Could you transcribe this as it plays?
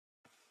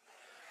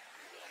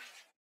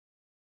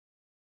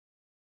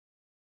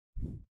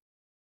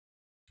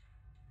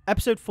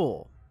Episode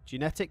 4,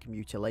 Genetic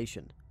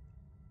Mutilation.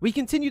 We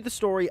continue the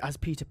story as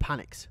Peter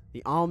panics.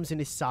 The arms in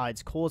his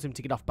sides cause him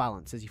to get off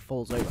balance as he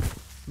falls over.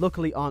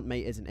 Luckily, Aunt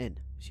May isn't in.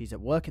 She's at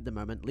work at the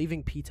moment,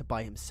 leaving Peter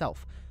by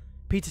himself.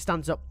 Peter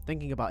stands up,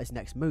 thinking about his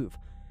next move.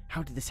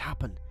 How did this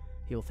happen?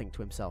 He'll think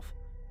to himself.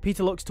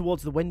 Peter looks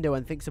towards the window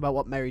and thinks about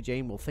what Mary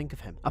Jane will think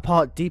of him. A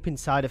part deep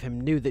inside of him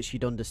knew that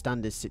she'd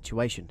understand his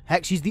situation.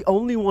 Heck, she's the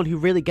only one who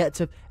really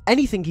gets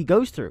anything he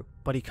goes through.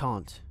 But he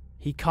can't.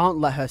 He can't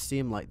let her see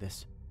him like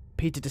this.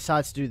 Peter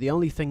decides to do the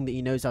only thing that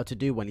he knows how to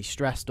do when he's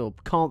stressed or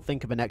can't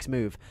think of a next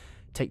move.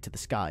 Take to the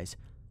skies.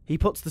 He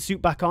puts the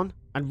suit back on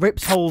and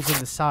rips holes in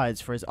the sides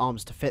for his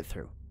arms to fit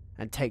through,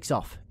 and takes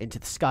off into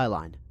the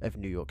skyline of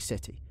New York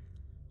City.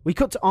 We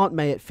cut to Aunt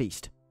May at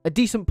feast. A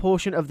decent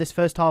portion of this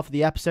first half of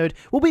the episode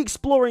will be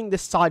exploring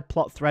this side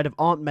plot thread of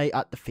Aunt May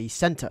at the feast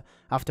center.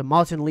 After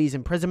Martin Lee's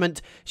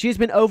imprisonment, she has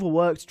been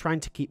overworked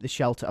trying to keep the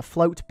shelter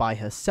afloat by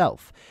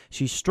herself.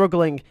 She's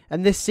struggling,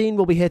 and this scene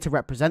will be here to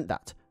represent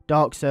that.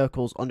 Dark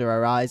circles under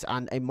her eyes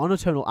and a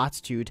monotonal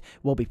attitude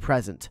will be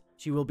present.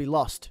 She will be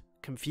lost,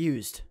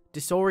 confused,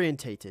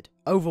 disorientated,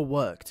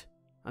 overworked.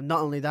 And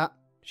not only that,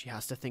 she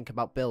has to think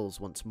about bills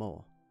once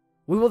more.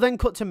 We will then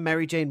cut to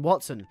Mary Jane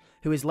Watson,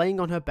 who is laying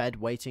on her bed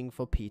waiting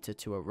for Peter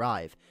to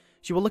arrive.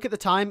 She will look at the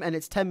time and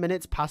it's 10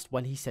 minutes past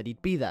when he said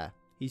he'd be there.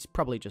 He's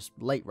probably just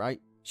late,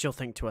 right? She'll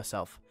think to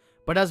herself.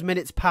 But as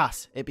minutes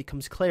pass, it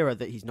becomes clearer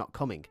that he's not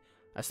coming.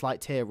 A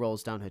slight tear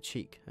rolls down her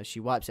cheek as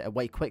she wipes it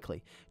away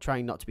quickly,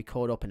 trying not to be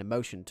caught up in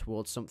emotion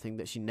towards something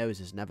that she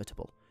knows is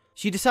inevitable.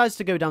 She decides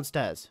to go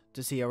downstairs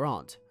to see her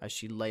aunt as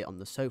she lay on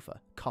the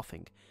sofa,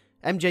 coughing.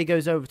 MJ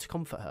goes over to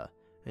comfort her,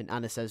 and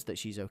Anna says that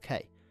she's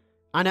okay.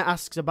 Anna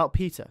asks about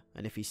Peter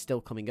and if he's still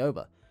coming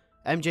over.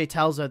 MJ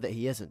tells her that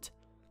he isn't.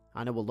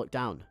 Anna will look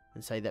down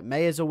and say that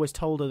May has always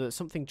told her that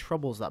something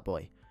troubles that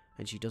boy,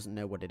 and she doesn't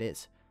know what it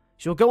is.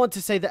 She'll go on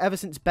to say that ever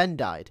since Ben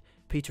died,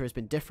 Peter has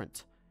been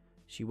different.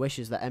 She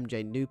wishes that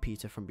MJ knew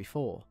Peter from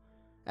before.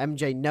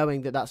 MJ,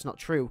 knowing that that's not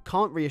true,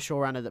 can't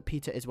reassure Anna that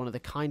Peter is one of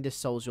the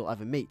kindest souls you'll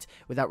ever meet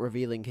without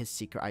revealing his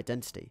secret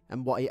identity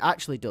and what he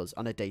actually does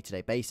on a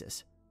day-to-day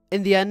basis.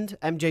 In the end,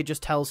 MJ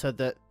just tells her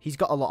that he's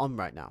got a lot on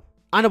right now.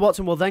 Anna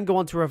Watson will then go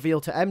on to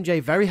reveal to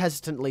MJ very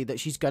hesitantly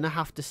that she's gonna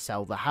have to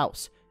sell the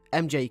house.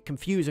 MJ,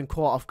 confused and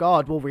caught off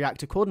guard, will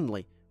react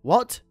accordingly.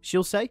 What?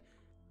 She'll say.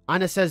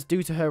 Anna says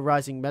due to her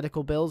rising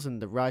medical bills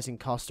and the rising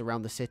cost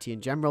around the city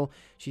in general,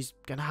 she's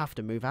gonna have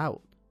to move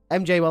out.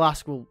 MJ will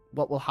ask, well,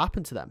 what will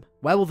happen to them?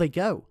 Where will they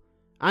go?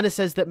 Anna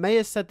says that May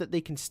has said that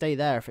they can stay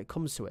there if it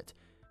comes to it.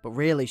 But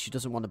really, she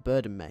doesn't want to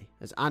burden May,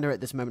 as Anna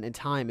at this moment in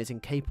time is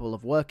incapable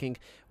of working,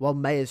 while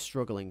May is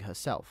struggling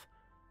herself.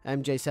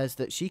 MJ says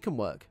that she can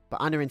work,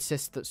 but Anna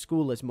insists that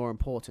school is more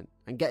important,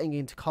 and getting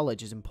into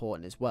college is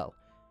important as well.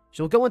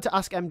 She'll go on to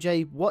ask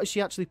MJ what is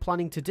she actually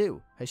planning to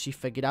do? Has she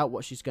figured out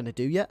what she's going to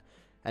do yet?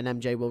 And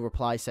MJ will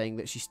reply saying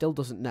that she still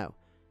doesn't know.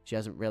 She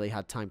hasn't really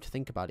had time to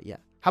think about it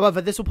yet.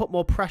 However, this will put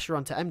more pressure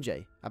onto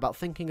MJ about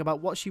thinking about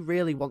what she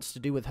really wants to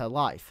do with her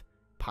life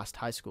past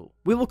high school.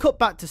 We will cut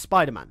back to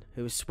Spider-Man,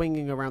 who is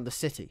swinging around the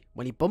city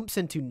when he bumps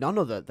into none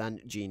other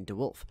than Jean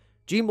DeWolf.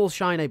 Jean will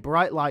shine a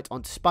bright light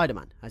onto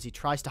Spider-Man as he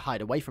tries to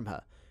hide away from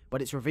her,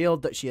 but it's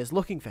revealed that she is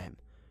looking for him.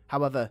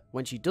 However,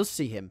 when she does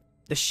see him,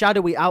 the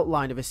shadowy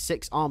outline of his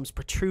 6 arms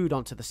protrude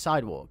onto the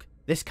sidewalk.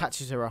 This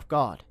catches her off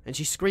guard, and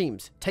she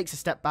screams, takes a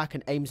step back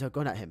and aims her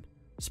gun at him.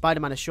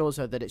 Spider-Man assures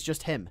her that it's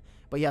just him,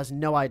 but he has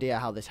no idea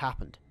how this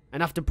happened.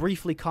 And after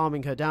briefly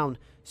calming her down,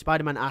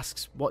 Spider-Man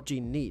asks what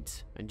Jean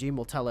needs, and Jean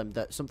will tell him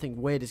that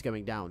something weird is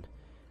going down,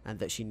 and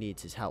that she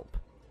needs his help.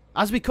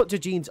 As we cut to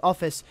Jean's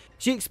office,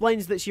 she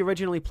explains that she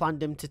originally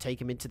planned him to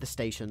take him into the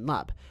station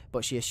lab,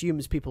 but she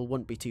assumes people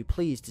wouldn't be too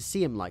pleased to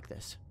see him like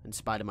this, and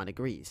Spider-Man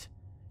agrees.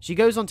 She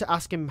goes on to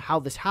ask him how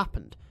this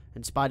happened,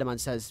 and Spider-Man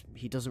says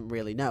he doesn't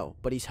really know,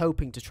 but he's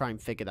hoping to try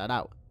and figure that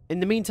out. In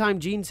the meantime,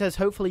 Jean says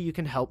hopefully you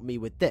can help me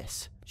with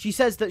this. She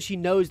says that she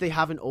knows they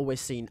haven't always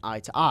seen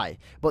eye to eye,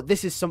 but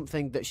this is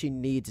something that she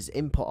needs his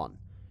input on.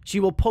 She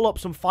will pull up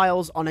some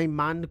files on a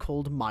man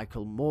called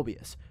Michael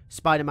Morbius.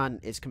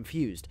 Spider-Man is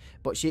confused,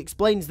 but she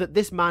explains that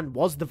this man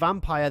was the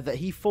vampire that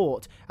he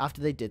fought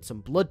after they did some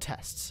blood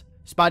tests.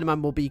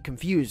 Spider-Man will be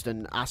confused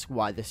and ask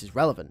why this is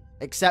relevant,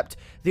 except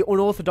the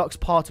unorthodox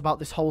part about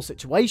this whole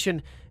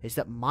situation is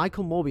that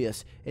Michael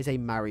Morbius is a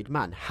married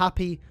man,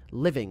 happy,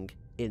 living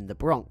in the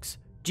Bronx.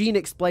 Jean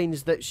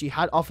explains that she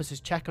had officers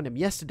check on him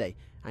yesterday,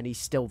 and he's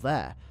still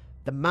there.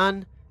 The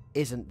man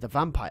isn't the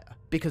vampire,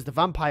 because the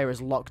vampire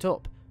is locked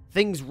up.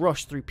 Things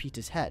rush through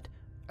Peter's head.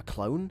 A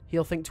clone,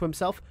 he'll think to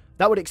himself?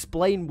 That would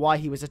explain why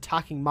he was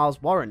attacking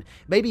Miles Warren.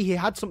 Maybe he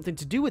had something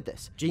to do with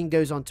this. Jean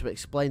goes on to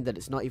explain that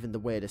it's not even the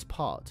weirdest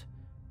part.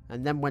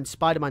 And then when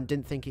Spider-Man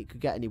didn't think it could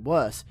get any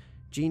worse,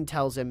 Jean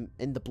tells him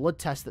in the blood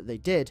test that they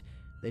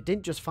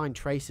didn't just find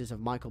traces of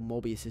Michael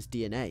Morbius's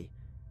DNA,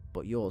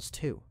 but yours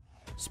too.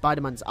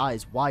 Spider-Man's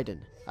eyes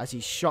widen as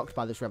he's shocked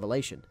by this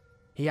revelation.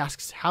 He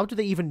asks, how do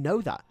they even know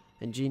that?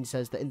 and Jean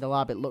says that in the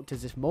lab it looked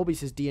as if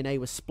Morbius's DNA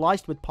was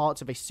spliced with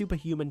parts of a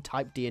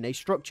superhuman-type DNA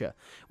structure.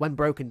 When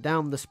broken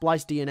down, the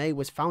spliced DNA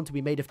was found to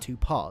be made of 2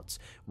 parts,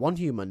 one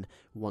human,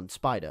 one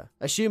spider.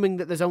 Assuming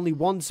that there's only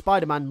one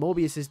Spider-Man,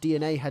 Morbius's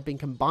DNA had been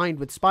combined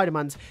with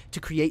Spider-Man's to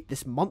create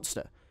this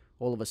monster.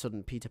 All of a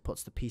sudden, Peter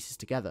puts the pieces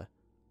together.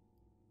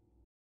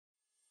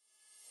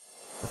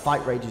 The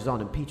fight rages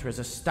on and Peter is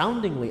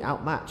astoundingly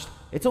outmatched.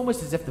 It's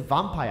almost as if the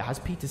vampire has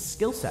Peter's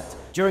skill set.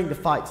 During the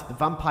fight, the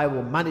vampire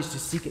will manage to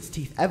sink its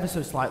teeth ever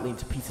so slightly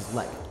into Peter's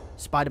leg.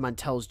 Spider-Man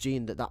tells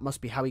Jean that that must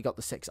be how he got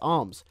the 6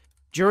 arms.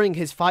 During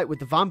his fight with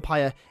the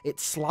vampire, it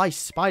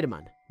sliced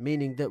Spider-Man,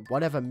 meaning that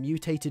whatever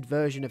mutated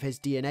version of his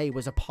DNA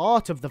was a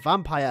part of the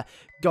vampire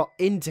got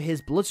into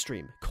his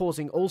bloodstream,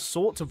 causing all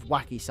sorts of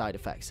wacky side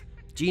effects.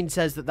 Jean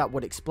says that that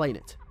would explain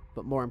it.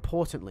 But more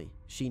importantly,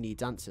 she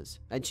needs answers.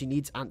 And she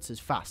needs answers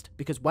fast,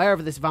 because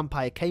wherever this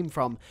vampire came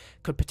from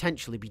could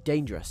potentially be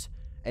dangerous,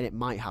 and it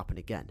might happen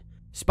again.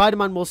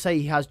 Spider-Man will say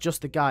he has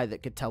just the guy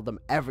that could tell them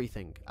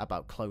everything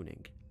about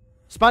cloning.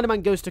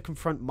 Spider-Man goes to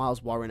confront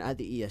Miles Warren at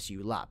the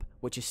ESU lab,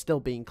 which is still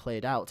being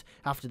cleared out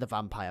after the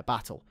vampire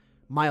battle.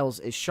 Miles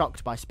is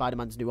shocked by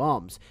Spider-Man's new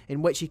arms,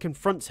 in which he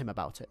confronts him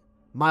about it.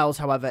 Miles,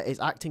 however, is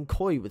acting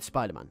coy with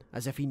Spider-Man,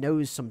 as if he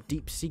knows some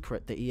deep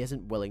secret that he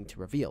isn't willing to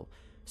reveal.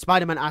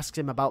 Spider-Man asks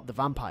him about the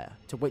vampire,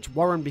 to which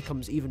Warren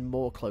becomes even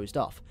more closed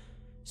off.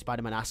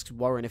 Spider-Man asks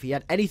Warren if he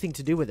had anything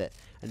to do with it,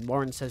 and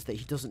Warren says that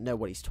he doesn't know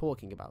what he's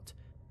talking about.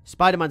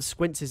 Spider-Man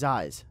squints his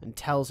eyes and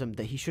tells him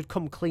that he should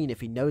come clean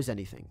if he knows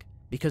anything,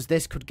 because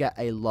this could get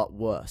a lot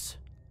worse.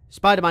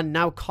 Spider-Man,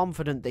 now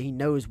confident that he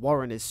knows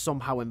Warren is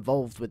somehow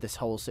involved with this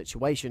whole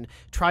situation,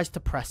 tries to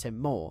press him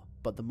more,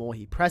 but the more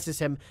he presses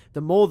him,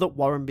 the more that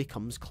Warren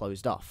becomes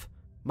closed off.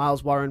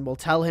 Miles Warren will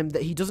tell him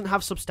that he doesn't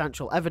have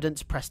substantial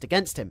evidence pressed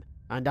against him,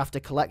 and after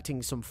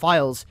collecting some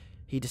files,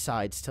 he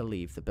decides to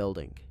leave the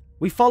building.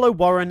 We follow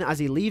Warren as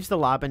he leaves the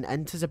lab and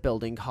enters a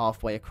building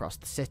halfway across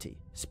the city.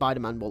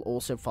 Spider-Man will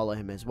also follow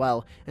him as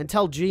well, and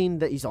tell Jean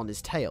that he's on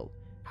his tail.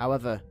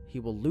 However, he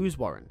will lose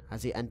Warren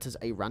as he enters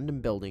a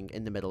random building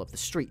in the middle of the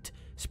street.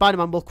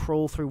 Spider-Man will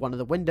crawl through one of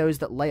the windows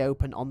that lay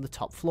open on the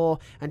top floor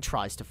and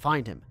tries to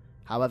find him.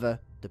 However,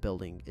 the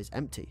building is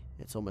empty.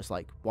 It's almost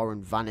like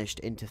Warren vanished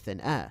into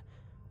thin air.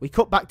 We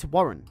cut back to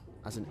Warren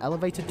as an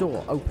elevator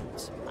door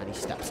opens and he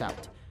steps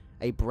out.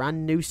 A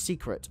brand new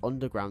secret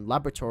underground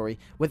laboratory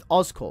with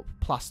Oscorp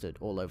plastered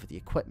all over the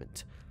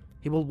equipment.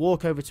 He will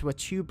walk over to a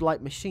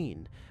tube-like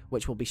machine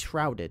which will be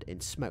shrouded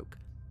in smoke.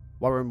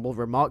 Warren will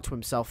remark to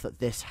himself that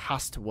this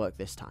has to work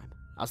this time.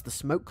 As the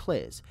smoke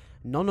clears,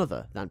 none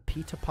other than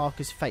Peter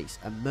Parker's face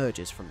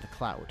emerges from the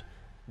cloud.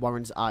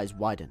 Warren's eyes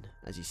widen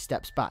as he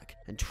steps back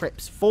and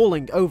trips,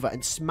 falling over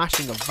and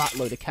smashing a vat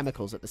load of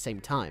chemicals at the same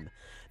time.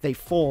 They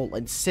fall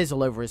and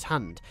sizzle over his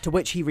hand, to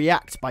which he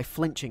reacts by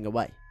flinching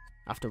away.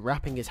 After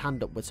wrapping his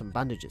hand up with some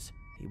bandages,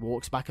 he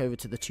walks back over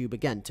to the tube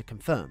again to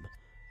confirm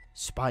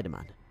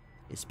Spider-Man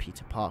is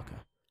Peter Parker.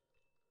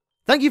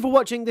 Thank you for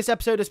watching this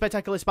episode of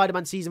Spectacular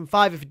Spider-Man Season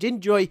 5. If you did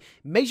enjoy,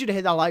 make sure to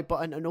hit that like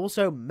button and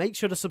also make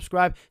sure to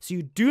subscribe so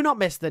you do not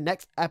miss the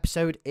next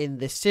episode in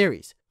this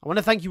series. I want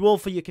to thank you all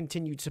for your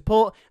continued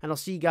support, and I'll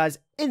see you guys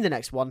in the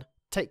next one.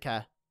 Take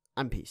care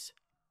and peace.